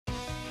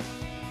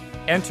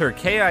Enter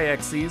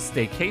KIXE's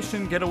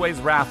Staycation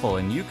Getaways raffle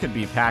and you could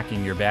be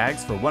packing your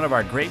bags for one of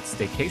our great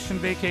staycation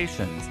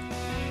vacations.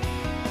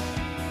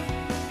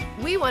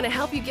 We want to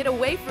help you get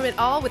away from it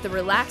all with a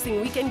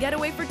relaxing weekend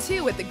getaway for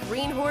two at the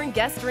Greenhorn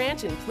Guest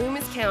Ranch in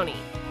Plumas County.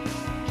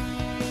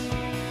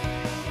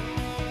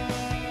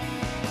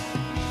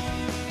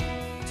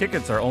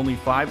 Tickets are only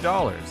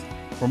 $5.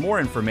 For more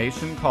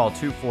information, call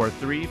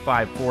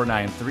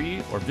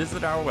 243-5493 or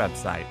visit our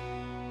website.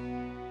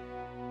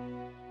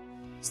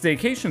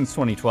 Staycations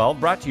 2012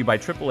 brought to you by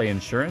AAA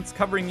Insurance,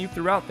 covering you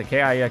throughout the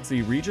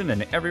KIXE region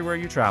and everywhere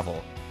you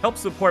travel. Help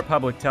support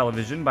public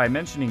television by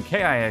mentioning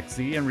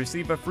KIXE and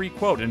receive a free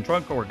quote and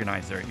trunk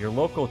organizer at your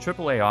local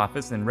AAA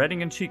office in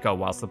Redding and Chico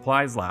while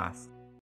supplies last.